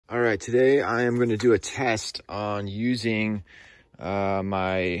All right, today I am going to do a test on using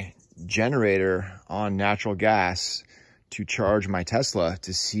my generator on natural gas to charge my Tesla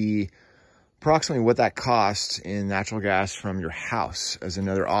to see approximately what that costs in natural gas from your house as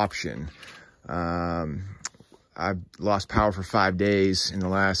another option. I've lost power for 5 days in the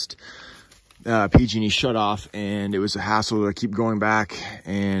last PG&E shut off, and it was a hassle to keep going back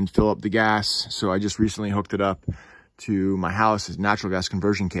and fill up the gas. So I just recently hooked it up to my house's natural gas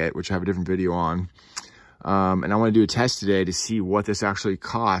conversion kit, which I have a different video on. And I want to do a test today to see what this actually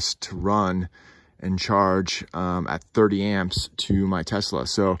costs to run and charge at 30 amps to my Tesla.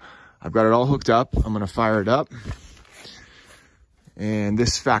 So I've got it all hooked up. I'm going to fire it up. And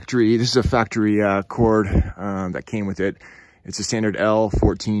this is a factory cord that came with it. It's a standard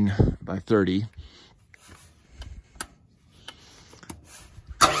L14 by 30.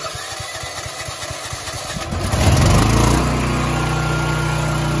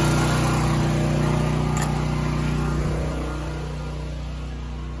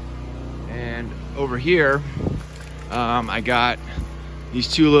 And over here, I got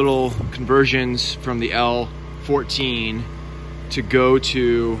these two little conversions from the L14 to go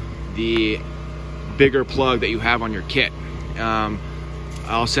to the bigger plug that you have on your kit. I'll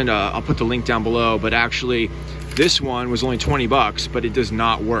put the link down below, but actually this one was only 20 bucks, but it does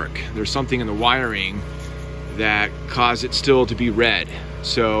not work. There's something in the wiring that caused it still to be red.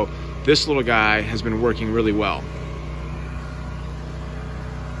 So this little guy has been working really well.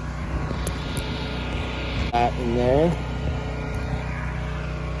 That in there,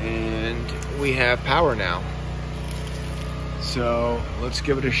 and we have power now. So let's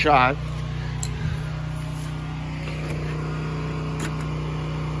give it a shot.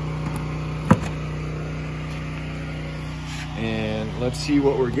 And let's see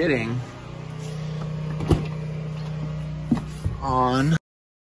what we're getting on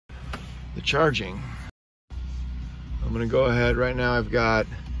the charging. I'm gonna go ahead right now. I've got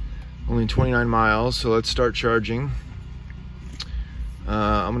only 29 miles, so let's start charging.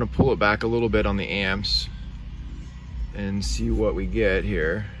 I'm gonna pull it back a little bit on the amps and see what we get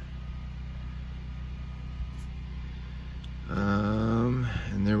here. And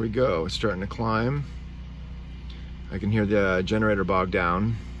there we go, it's starting to climb. I can hear the generator bog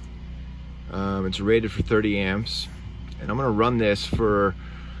down. It's rated for 30 amps. And I'm gonna run this for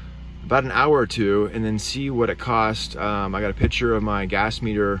about an hour or two and then see what it costs. I got a picture of my gas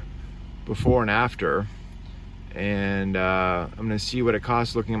meter before and after. And I'm gonna see what it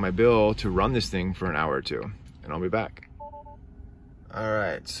costs looking at my bill to run this thing for an hour or two. And I'll be back. All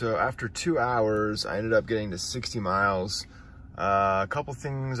right, so after 2 hours, I ended up getting to 60 miles. A couple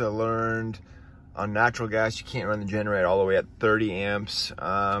things I learned. On natural gas, you can't run the generator all the way at 30 amps.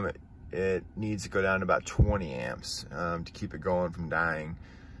 It needs to go down to about 20 amps to keep it going from dying.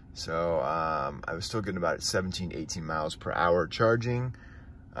 So I was still getting about 17, 18 miles per hour charging.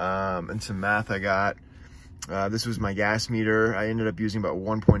 And some math I got. This was my gas meter. I ended up using about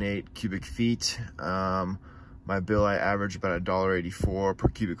 1.8 cubic feet. My bill, I averaged about $1.84 per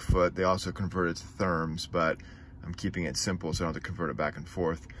cubic foot. They also convert it to therms, but I'm keeping it simple so I don't have to convert it back and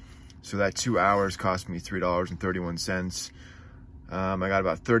forth. So that 2 hours cost me $3.31. I got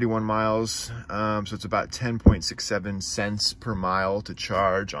about 31 miles, so it's about 10.67 cents per mile to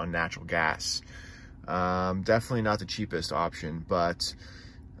charge on natural gas. Definitely not the cheapest option, but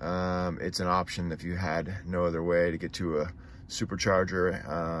it's an option if you had no other way to get to a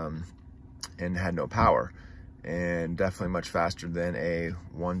supercharger and had no power. And definitely much faster than a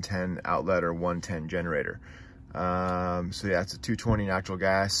 110 outlet or 110 generator. So yeah, it's a 220 natural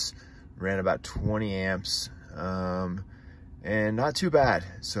gas. Ran about 20 amps, and not too bad.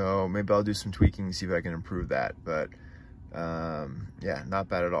 So maybe I'll do some tweaking, see if I can improve that. But yeah, not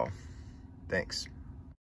bad at all. Thanks.